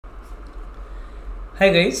Hi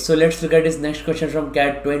guys, so let's look at this next question from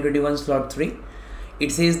CAT 2021 slot 3.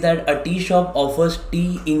 It says that a tea shop offers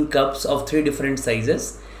tea in cups of 3 different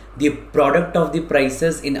sizes. The product of the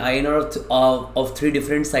prices in INR of 3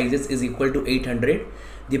 different sizes is equal to 800.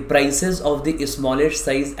 The prices of the smallest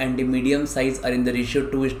size and the medium size are in the ratio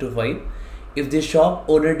 2:5. If the shop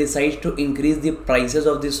owner decides to increase the prices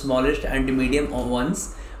of the smallest and the medium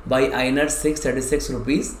ones by INR 636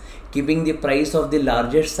 rupees, keeping the price of the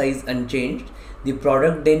largest size unchanged, the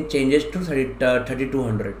product then changes to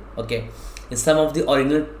 3200. Okay, the sum of the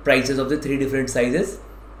original prices of the 3 different sizes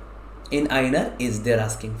in INR is they're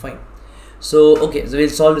asking. Fine. So okay, so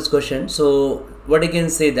we'll solve this question. So what I can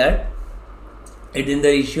say that it in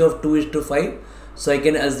the ratio of 2:5. So I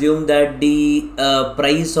can assume that the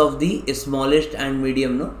price of the smallest and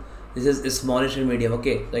medium, no, this is smallest and medium.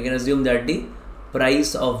 Okay, so I can assume that the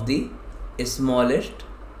price of the smallest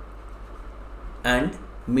and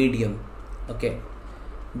medium, okay,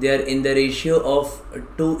 they are in the ratio of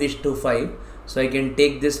 2:5. So I can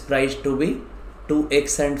take this price to be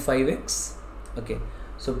 2x and 5x. Okay,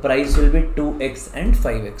 so price will be 2x and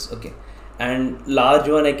 5x. Okay, and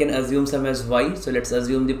large one I can assume some as y. So let's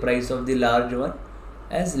assume the price of the large one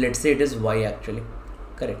as, let's say it is y actually,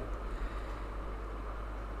 correct.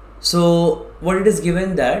 So what it is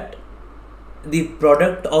given that the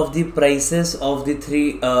product of the prices of the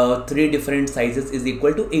three different sizes is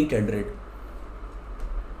equal to 800.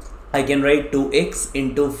 I can write 2x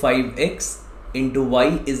into 5x into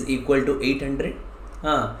y is equal to 800.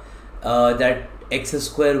 That x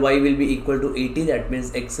square y will be equal to 80. That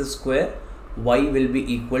means x square y will be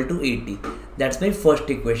equal to 80. That's my first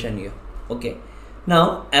equation here. Okay.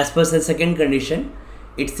 Now, as per the second condition,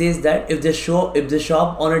 it says that if the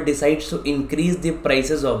shop owner decides to increase the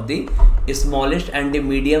prices of the smallest and the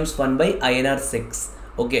mediums one by INR 6.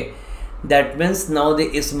 Okay. That means now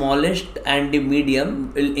the smallest and the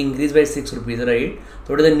medium will increase by 6 rupees, right?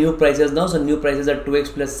 So what are the new prices now? So new prices are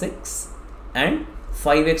 2x plus 6 and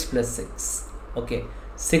 5x plus 6. Okay,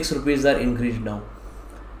 6 rupees are increased now.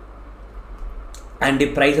 And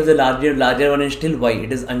the price of the larger one is still y.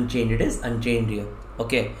 It is unchanged. It is unchanged here.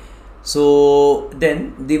 Okay. So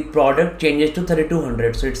then the product changes to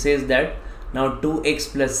 3200. So it says that now 2x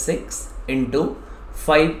plus 6 into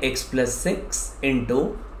 5x plus 6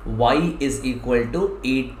 into y is equal to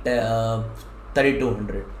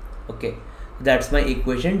 3200. Okay, that's my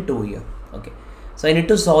equation 2 here. Okay, so I need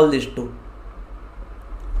to solve this 2.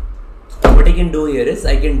 What I can do here is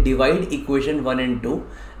I can divide equation 1 and 2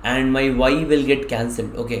 and my y will get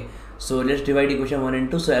cancelled. Okay, so let's divide equation 1 and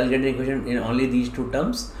 2. So I'll get an equation in only these two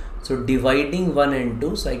terms. So dividing 1 and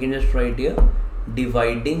 2, so I can just write here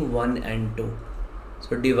dividing 1 and 2.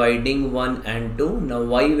 So dividing 1 and 2, now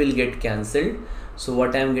y will get cancelled. So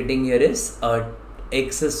what I am getting here is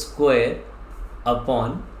x square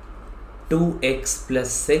upon 2x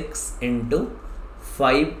plus 6 into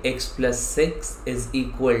 5x plus 6 is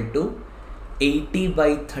equal to 80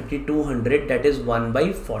 by 3200, that is 1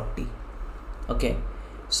 by 40. Okay,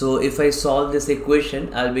 so if I solve this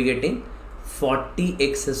equation, I'll be getting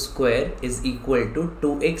 40x square is equal to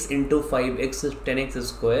 2x into 5x is 10x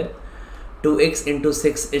square, 2x into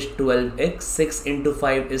 6 is 12x, 6 into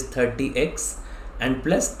 5 is 30x, and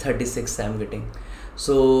plus 36 I am getting.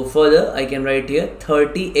 So further I can write here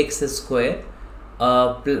 30x square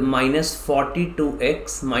minus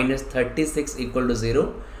 42x minus 36 equal to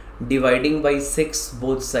 0. Dividing by 6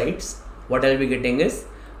 both sides, what I'll be getting is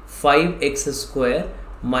 5x square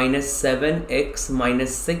minus 7x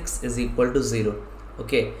minus 6 is equal to 0.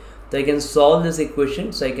 Okay, so I can solve this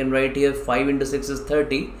equation. So I can write here 5 into 6 is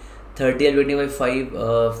 30. 30 I'll be getting by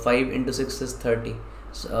 5 into 6 is 30.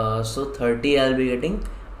 So 30 I'll be getting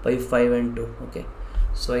by 5 and 2. Okay,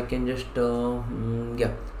 so I can just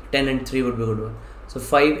 10 and 3 would be a good one. So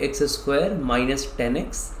 5x square minus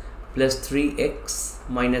 10x plus 3x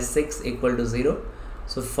minus 6 equal to 0.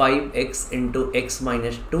 So 5x into x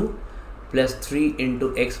minus 2 plus 3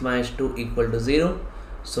 into x minus 2 equal to 0.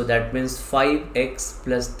 So that means 5x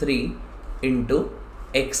plus 3 into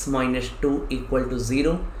x minus 2 equal to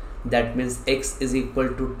 0. That means x is equal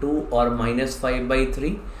to 2 or minus 5 by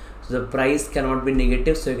 3. So the price cannot be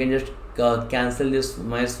negative. So you can just cancel this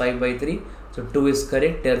minus 5 by 3. So 2 is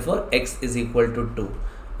correct. Therefore x is equal to 2.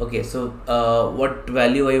 Okay, so what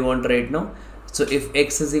value I want right now? So if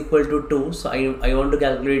x is equal to 2, so I want to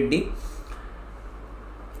calculate the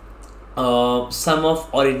sum of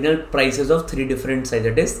original prices of 3 different sizes.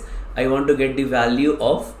 That is, I want to get the value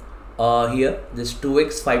of here this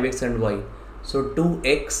 2x, 5x and y. So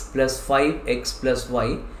 2x plus 5x plus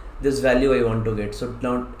y, this value I want to get. So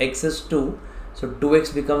now x is 2, so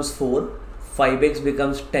 2x becomes 4, 5x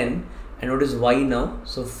becomes 10 and what is y now?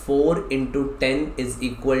 So 4 into 10 is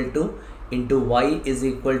equal to into y is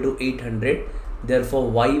equal to 800. Therefore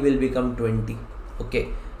y will become 20. Okay,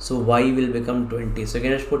 so y will become 20. So you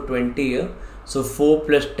can just put 20 here. So 4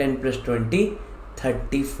 plus 10 plus 20,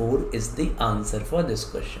 34 is the answer for this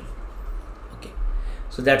question. Okay,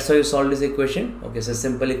 so that's how you solve this equation. Okay, so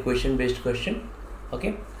simple equation based question.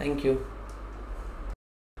 Okay, thank you.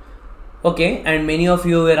 Okay, and many of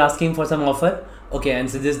you were asking for some offer. Okay, and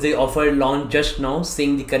so this is the offer launched just now,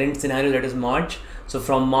 seeing the current scenario, that is March. So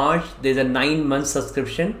from March there's a 9-month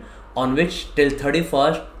subscription on which till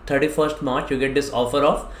 31st March you get this offer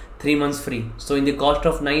of 3 months free. So in the cost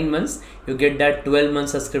of 9 months you get that 12-month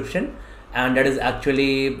subscription, and that is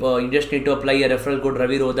actually you just need to apply a referral code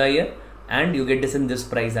RAVIRODHA here and you get this in this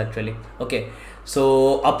price actually. Okay,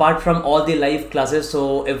 so apart from all the live classes,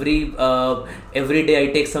 so every day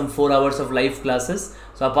I take some 4 hours of live classes.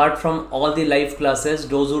 So apart from all the live classes,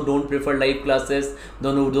 those who don't prefer live classes,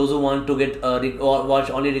 those who want to get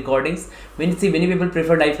watch only recordings, many people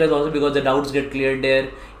prefer live class also because the doubts get cleared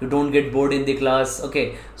there, you don't get bored in the class.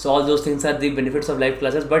 Okay, so all those things are the benefits of live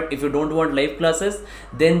classes. But if you don't want live classes,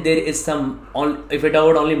 then there is some, if you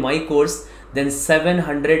talk about only my course, then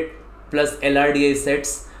 700 plus LRDI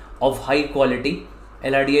sets of high quality,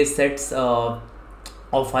 LRDI sets of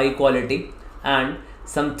high quality, and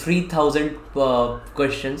some 3000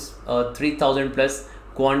 questions, 3000 plus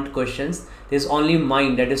quant questions. There's only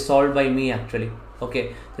mine that is solved by me actually.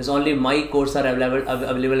 Okay, there's only my course are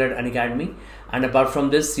available at Unacademy, and apart from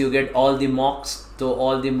this you get all the mocks. So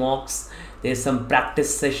all the mocks, there's some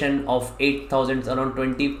practice session of 8000, around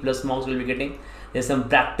 20 plus mocks will be getting. There's some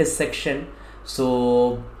practice section,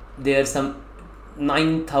 so there's some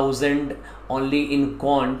 9000 only in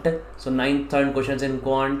quant, so 9000 questions in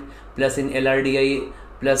quant plus in LRDI,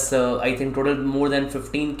 plus I think total more than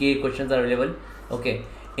 15k questions are available. Okay,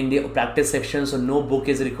 in the practice section, so no book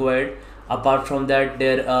is required. Apart from that,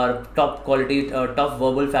 there are top quality top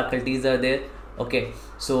verbal faculties are there. Okay,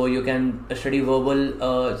 so you can study verbal,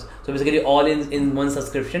 so basically all in one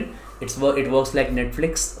subscription. It works like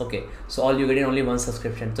Netflix. Okay, so all you get in only one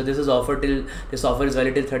subscription. So this is offer is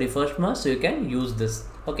valid till 31st March, so you can use this.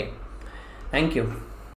 Okay, thank you.